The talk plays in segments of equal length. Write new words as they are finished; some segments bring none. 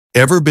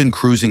Ever been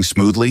cruising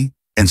smoothly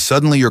and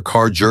suddenly your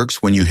car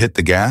jerks when you hit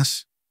the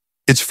gas?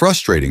 It's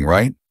frustrating,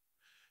 right?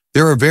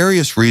 There are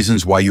various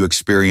reasons why you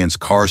experience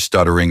car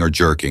stuttering or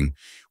jerking,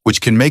 which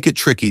can make it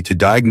tricky to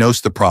diagnose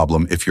the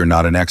problem if you're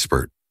not an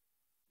expert.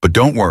 But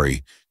don't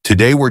worry,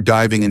 today we're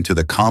diving into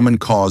the common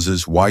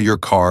causes why your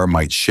car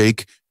might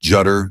shake,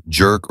 judder,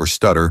 jerk, or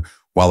stutter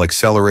while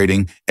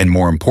accelerating, and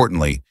more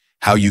importantly,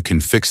 how you can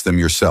fix them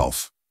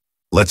yourself.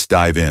 Let's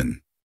dive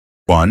in.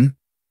 1.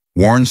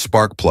 Worn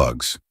spark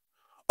plugs.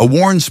 A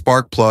worn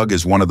spark plug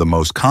is one of the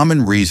most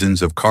common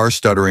reasons of car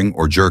stuttering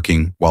or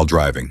jerking while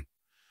driving.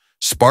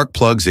 Spark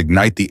plugs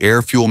ignite the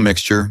air-fuel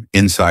mixture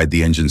inside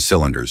the engine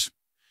cylinders.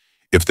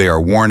 If they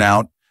are worn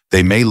out,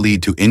 they may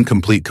lead to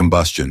incomplete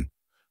combustion,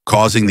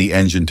 causing the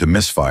engine to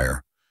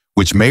misfire,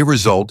 which may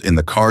result in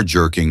the car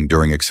jerking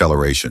during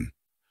acceleration.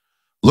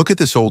 Look at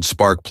this old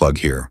spark plug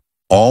here,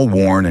 all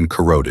worn and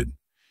corroded.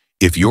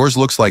 If yours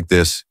looks like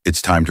this,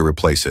 it's time to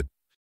replace it.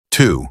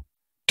 2.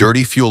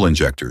 Dirty fuel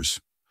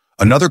injectors.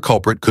 Another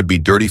culprit could be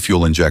dirty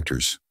fuel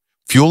injectors.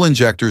 Fuel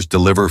injectors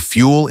deliver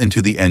fuel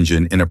into the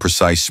engine in a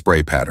precise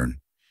spray pattern.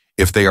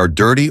 If they are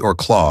dirty or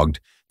clogged,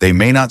 they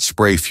may not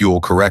spray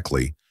fuel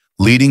correctly,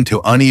 leading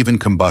to uneven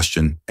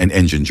combustion and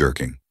engine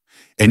jerking.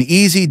 An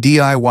easy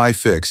DIY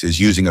fix is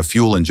using a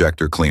fuel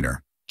injector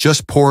cleaner.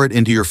 Just pour it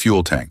into your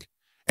fuel tank,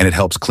 and it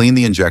helps clean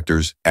the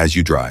injectors as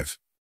you drive.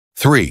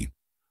 3.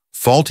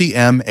 Faulty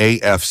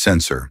MAF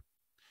sensor.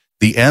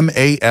 The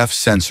MAF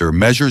sensor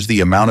measures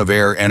the amount of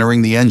air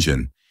entering the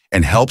engine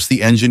and helps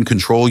the engine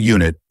control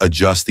unit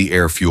adjust the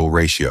air-fuel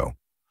ratio.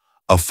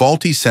 A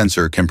faulty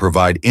sensor can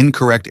provide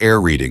incorrect air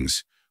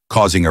readings,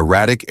 causing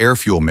erratic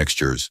air-fuel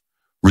mixtures,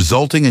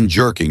 resulting in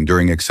jerking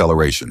during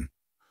acceleration.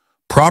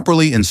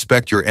 Properly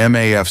inspect your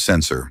MAF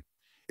sensor.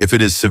 If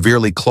it is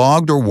severely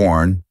clogged or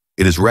worn,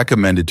 it is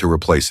recommended to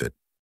replace it.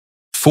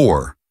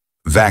 4.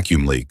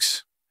 Vacuum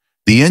leaks.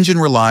 The engine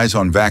relies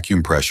on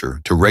vacuum pressure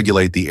to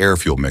regulate the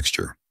air-fuel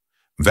mixture.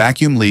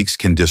 Vacuum leaks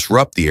can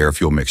disrupt the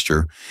air-fuel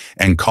mixture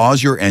and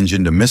cause your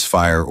engine to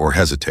misfire or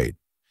hesitate.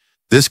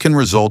 This can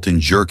result in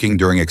jerking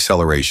during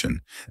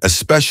acceleration,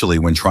 especially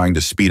when trying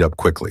to speed up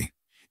quickly.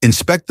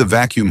 Inspect the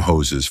vacuum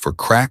hoses for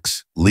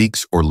cracks,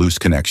 leaks, or loose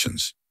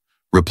connections.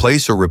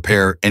 Replace or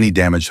repair any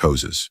damaged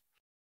hoses.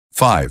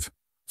 5.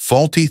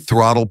 Faulty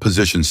throttle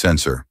position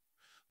sensor.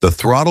 The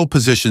throttle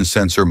position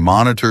sensor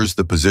monitors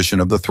the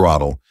position of the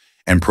throttle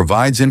and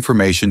provides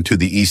information to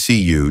the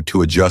ECU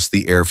to adjust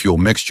the air-fuel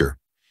mixture.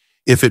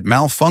 If it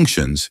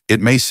malfunctions,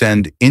 it may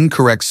send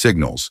incorrect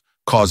signals,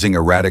 causing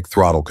erratic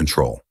throttle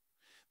control.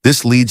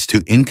 This leads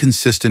to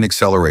inconsistent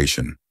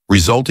acceleration,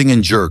 resulting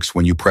in jerks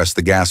when you press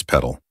the gas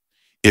pedal.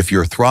 If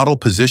your throttle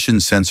position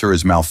sensor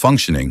is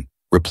malfunctioning,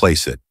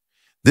 replace it.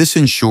 This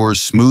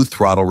ensures smooth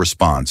throttle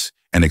response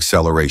and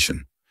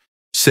acceleration.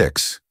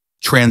 6.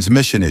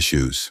 Transmission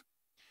issues.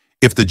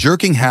 If the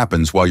jerking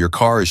happens while your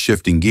car is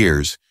shifting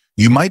gears,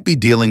 you might be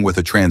dealing with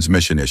a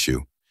transmission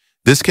issue.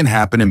 This can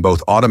happen in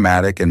both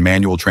automatic and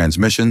manual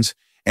transmissions,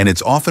 and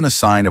it's often a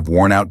sign of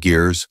worn-out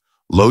gears,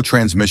 low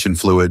transmission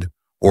fluid,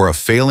 or a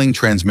failing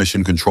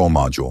transmission control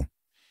module.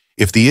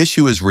 If the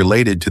issue is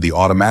related to the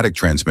automatic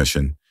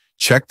transmission,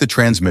 check the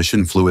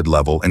transmission fluid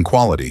level and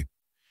quality.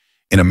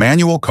 In a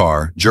manual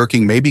car,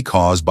 jerking may be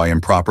caused by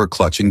improper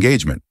clutch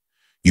engagement.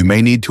 You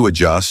may need to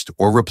adjust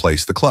or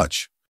replace the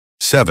clutch.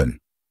 7.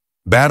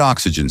 Bad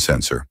oxygen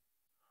sensor.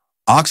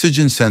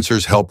 Oxygen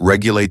sensors help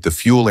regulate the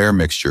fuel-air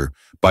mixture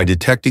by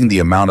detecting the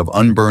amount of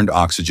unburned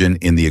oxygen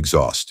in the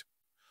exhaust.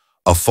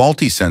 A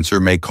faulty sensor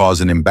may cause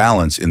an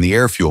imbalance in the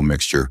air-fuel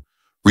mixture,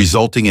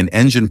 resulting in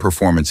engine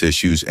performance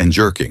issues and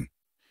jerking.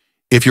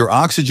 If your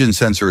oxygen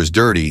sensor is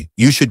dirty,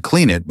 you should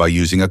clean it by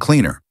using a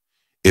cleaner.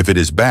 If it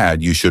is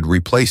bad, you should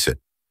replace it.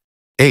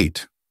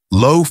 8.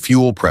 Low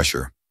fuel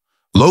pressure.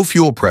 Low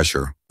fuel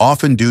pressure,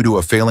 often due to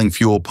a failing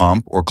fuel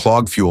pump or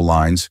clogged fuel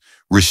lines,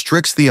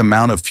 restricts the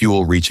amount of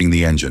fuel reaching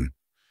the engine.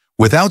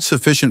 Without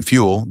sufficient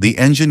fuel, the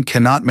engine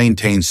cannot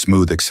maintain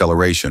smooth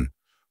acceleration,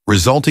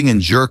 resulting in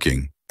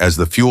jerking as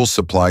the fuel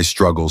supply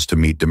struggles to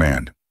meet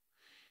demand.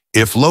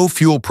 If low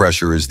fuel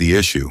pressure is the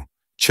issue,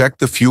 check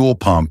the fuel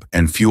pump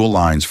and fuel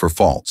lines for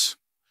faults.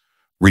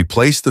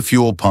 Replace the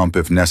fuel pump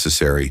if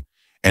necessary,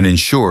 and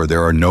ensure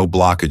there are no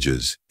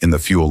blockages in the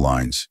fuel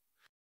lines.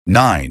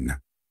 9.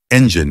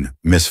 Engine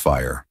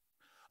misfire.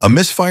 A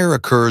misfire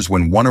occurs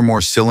when one or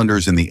more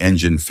cylinders in the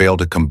engine fail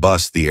to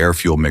combust the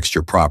air-fuel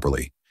mixture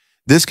properly.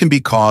 This can be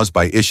caused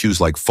by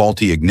issues like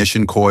faulty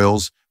ignition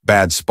coils,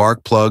 bad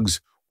spark plugs,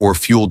 or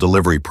fuel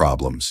delivery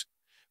problems.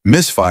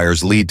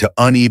 Misfires lead to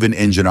uneven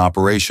engine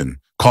operation,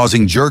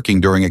 causing jerking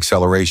during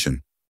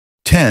acceleration.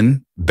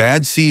 10.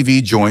 Bad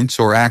CV joints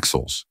or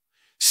axles.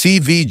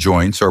 CV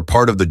joints are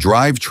part of the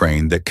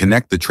drivetrain that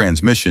connect the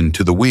transmission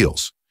to the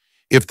wheels.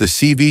 If the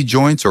CV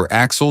joints or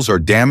axles are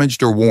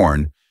damaged or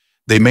worn,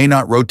 they may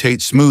not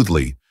rotate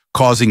smoothly,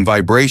 causing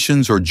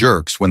vibrations or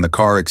jerks when the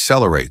car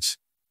accelerates,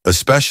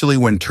 especially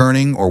when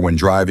turning or when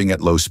driving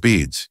at low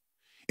speeds.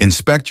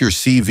 Inspect your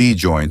CV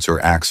joints or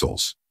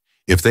axles.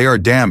 If they are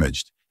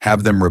damaged,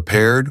 have them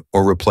repaired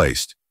or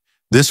replaced.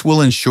 This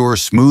will ensure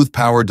smooth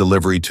power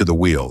delivery to the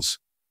wheels.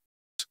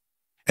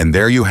 And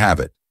there you have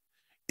it.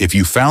 If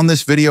you found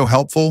this video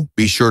helpful,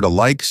 be sure to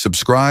like,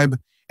 subscribe,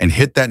 and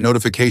hit that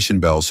notification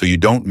bell so you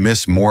don't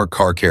miss more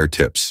car care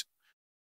tips.